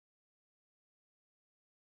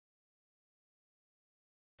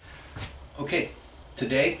Okay,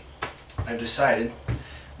 today I've decided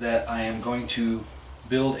that I am going to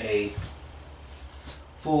build a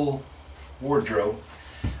full wardrobe.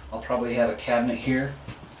 I'll probably have a cabinet here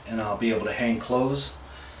and I'll be able to hang clothes.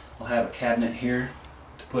 I'll have a cabinet here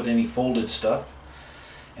to put any folded stuff,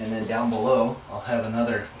 and then down below I'll have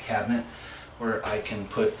another cabinet where I can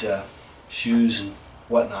put shoes and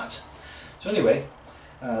whatnots. So anyway,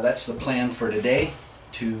 that's the plan for today,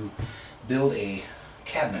 to build a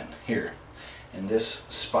cabinet here in this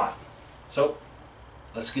spot. So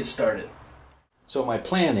let's get started. So my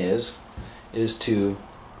plan is to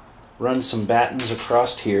run some battens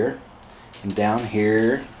across here and down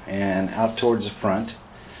here and out towards the front,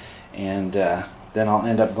 and then I'll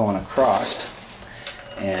end up going across,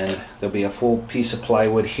 and there'll be a full piece of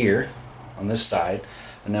plywood here on this side,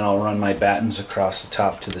 and then I'll run my battens across the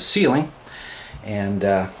top to the ceiling, and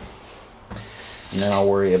then I'll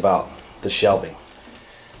worry about the shelving.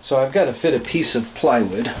 So I've got to fit a piece of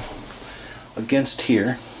plywood against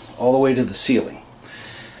here all the way to the ceiling,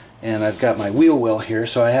 and I've got my wheel well here,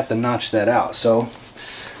 so I have to notch that out. So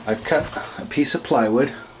I've cut a piece of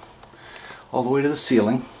plywood all the way to the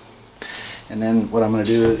ceiling, and then what I'm going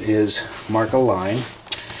to do is mark a line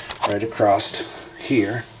right across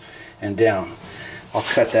here and down. I'll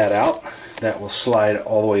cut that out. That will slide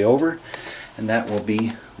all the way over, and that will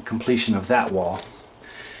be the completion of that wall.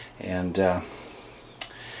 And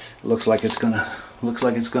looks like it's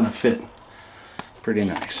gonna fit pretty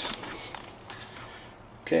nice.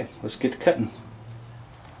 Okay, let's get to cutting.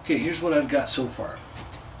 Okay, here's what I've got so far.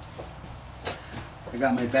 I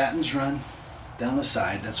got my battens run down the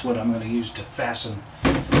side. That's what I'm going to use to fasten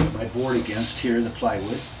my board against here, the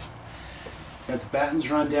plywood. Got the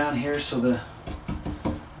battens run down here so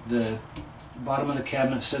the bottom of the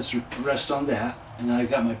cabinet sets rest on that, and then I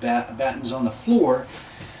got my battens on the floor,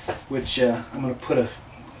 which I'm going to put a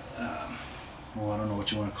well, I don't know what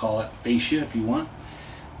you want to call it, fascia if you want,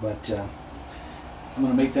 but I'm going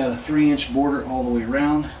to make that a 3-inch border all the way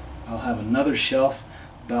around. I'll have another shelf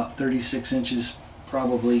about 36 inches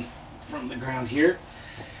probably from the ground here,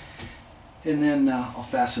 and then I'll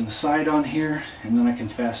fasten the side on here, and then I can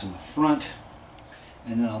fasten the front,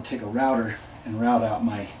 and then I'll take a router and route out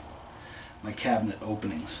my cabinet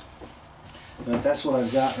openings. But that's what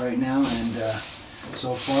I've got right now, and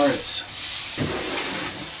so far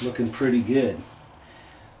it's looking pretty good.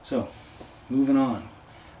 So moving on.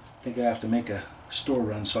 I think I have to make a store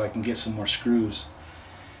run so I can get some more screws.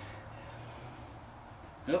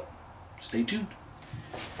 Yep, stay tuned.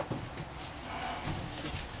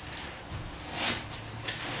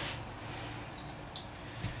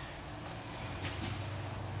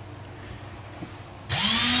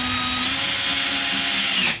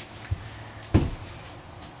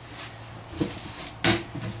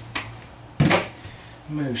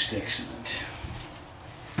 Most excellent.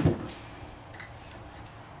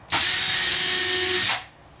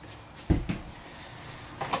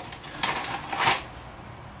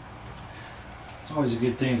 It's always a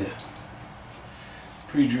good thing to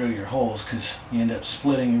pre-drill your holes, because you end up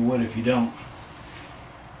splitting your wood if you don't.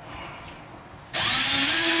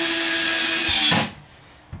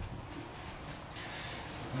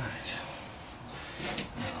 Alright,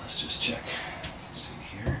 now let's just check. Let's see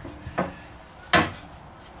here.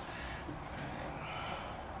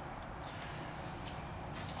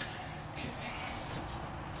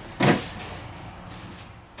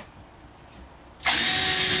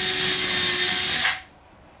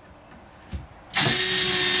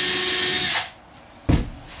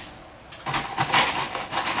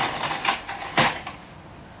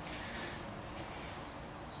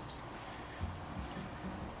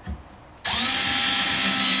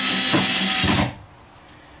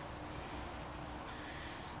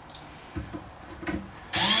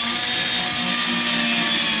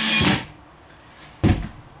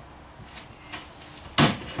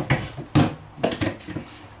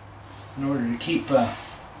 In order to keep the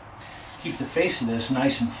face of this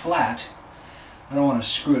nice and flat, I don't want to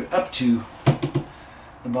screw it up to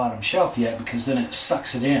the bottom shelf yet, because then it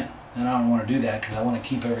sucks it in, and I don't want to do that because I want to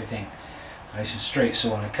keep everything nice and straight.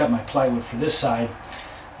 So when I cut my plywood for this side,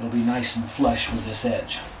 it'll be nice and flush with this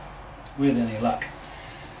edge, with any luck.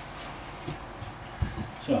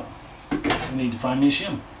 So I need to find me a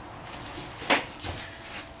shim.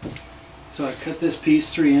 So I cut this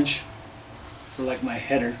piece 3-inch for like my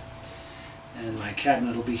header, and my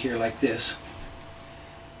cabinet will be here like this,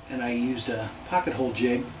 and I used a pocket hole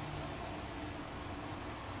jig,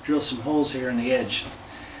 drill some holes here in the edge,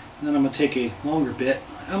 and then I'm going to take a longer bit.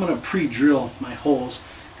 I'm going to pre-drill my holes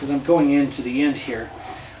because I'm going into the end here.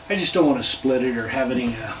 I just don't want to split it or have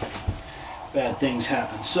any bad things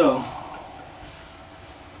happen. So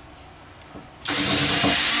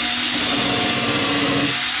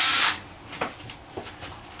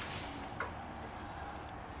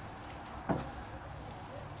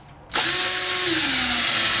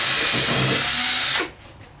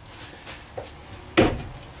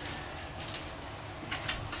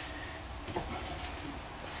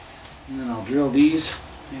And then I'll drill these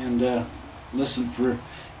and listen for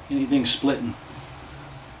anything splitting.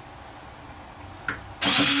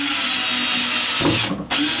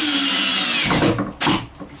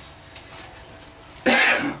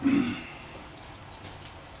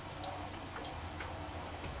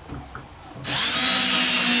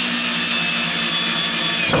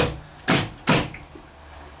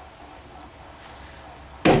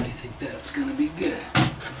 I think that's gonna be good.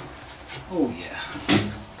 Oh yeah.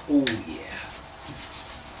 Oh yeah.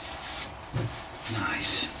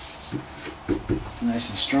 Nice. Nice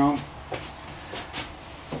and strong.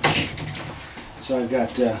 So I've got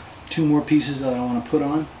 2 more pieces that I want to put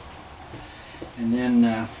on. And then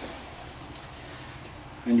I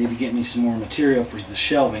need to get me some more material for the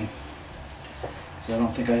shelving, because I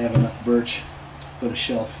don't think I have enough birch to put a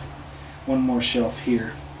shelf. One more shelf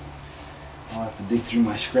here. I'll have to dig through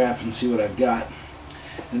my scrap and see what I've got.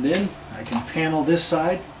 And then I can panel this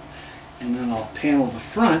side, and then I'll panel the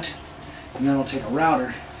front, and then I'll take a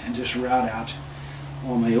router and just route out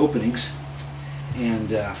all my openings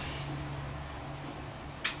and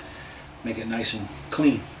make it nice and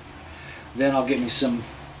clean. Then I'll get me some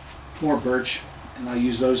more birch, and I'll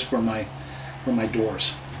use those for my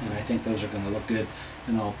doors, and I think those are going to look good.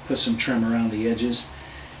 And I'll put some trim around the edges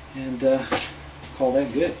and call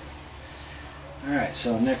that good. Alright,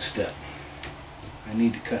 so next step, I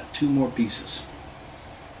need to cut 2 more pieces.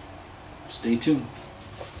 Stay tuned.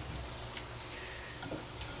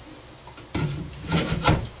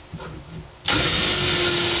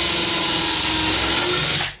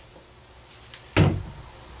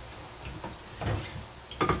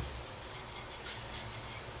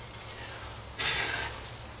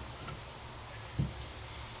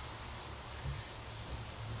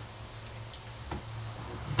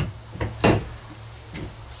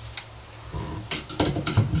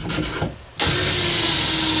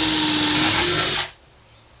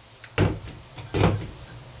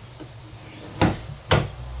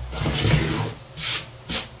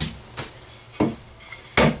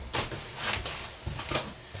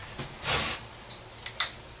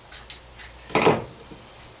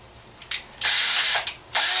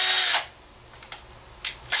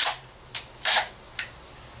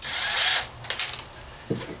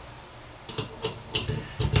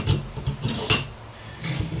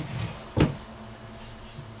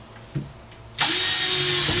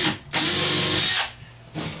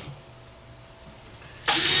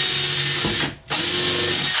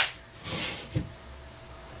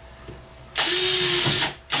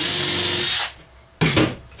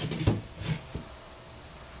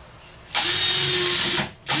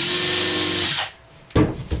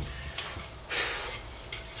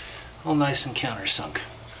 All nice and countersunk.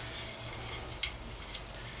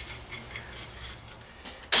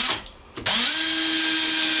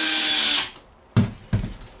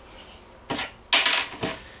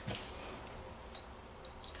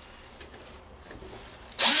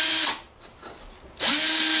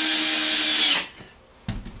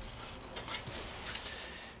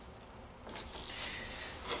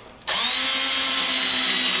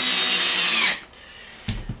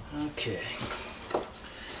 Okay.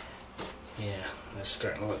 Yeah, that's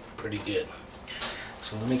starting to look pretty good.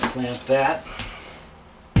 So let me clamp that.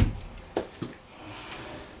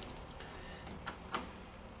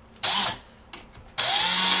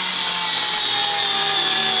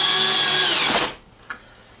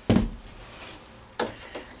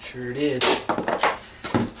 Sure did.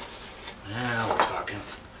 Now we're talking.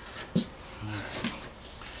 All right.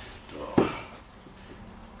 Oh.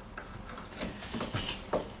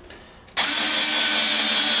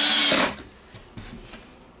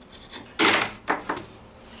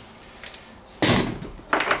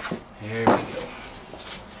 There we go.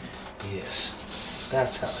 Yes,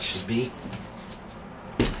 that's how it should be.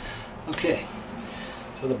 Okay,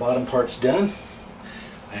 so the bottom part's done.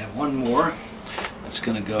 I have one more that's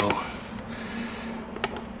going to go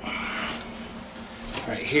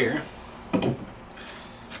right here.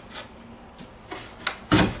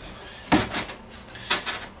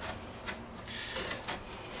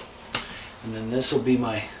 And then this will be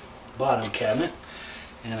my bottom cabinet,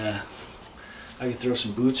 and I can throw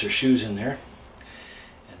some boots or shoes in there,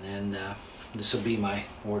 and then this will be my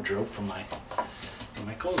wardrobe for my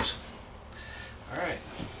clothes. Alright,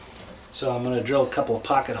 so I'm going to drill a couple of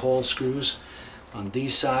pocket hole screws on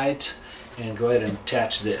these sides and go ahead and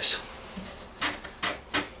attach this.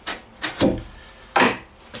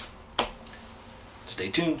 Stay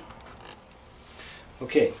tuned.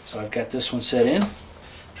 Okay, so I've got this one set in,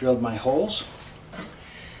 drilled my holes,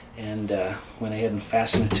 and went ahead and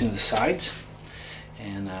fastened it to the sides,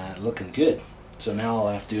 and looking good. So now all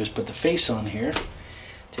I have to do is put the face on here,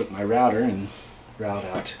 take my router and route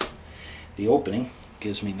out the opening.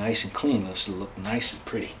 Gives me nice and clean. This will look nice and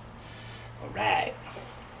pretty. Alright.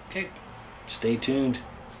 Okay, stay tuned.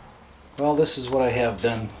 Well, this is what I have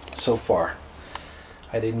done so far.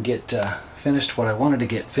 I didn't get finished what I wanted to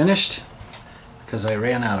get finished because I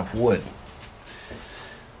ran out of wood.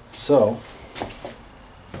 So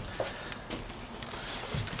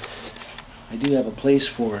I do have a place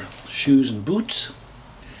for shoes and boots.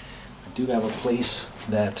 I do have a place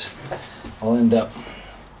that I'll end up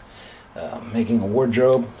making a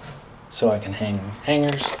wardrobe so I can hang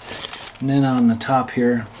hangers. And then on the top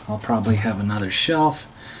here I'll probably have another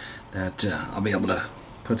shelf that I'll be able to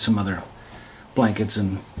put some other blankets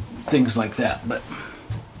and things like that. But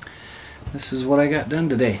this is what I got done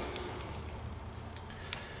today.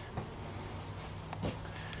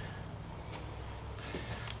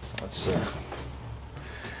 So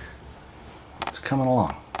it's coming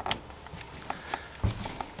along.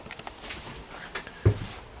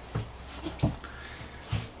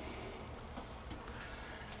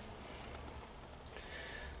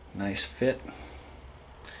 Nice fit.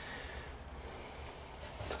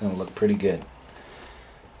 It's going to look pretty good.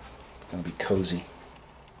 It's going to be cozy.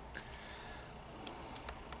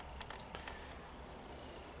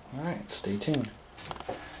 Alright, stay tuned.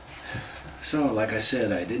 So, like I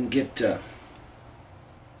said, I didn't get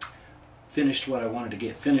finished what I wanted to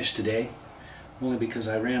get finished today, only because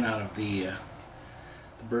I ran out of the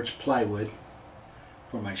birch plywood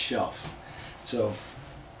for my shelf. So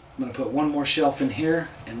I'm going to put one more shelf in here,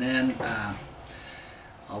 and then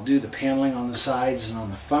I'll do the paneling on the sides and on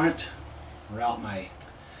the front, route my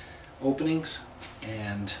openings,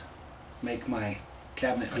 and make my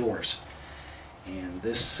cabinet doors. And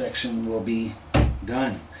this section will be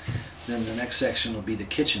done. Then the next section will be the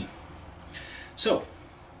kitchen. So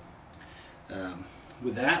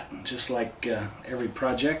with that, just like every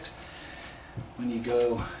project, when you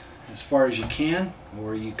go as far as you can,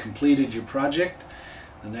 or you completed your project,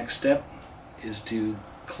 the next step is to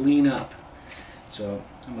clean up. So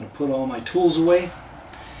I'm going to put all my tools away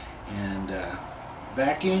and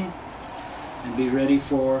vacuum and be ready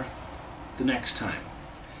for the next time.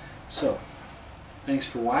 So thanks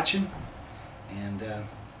for watching, and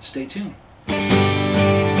stay tuned.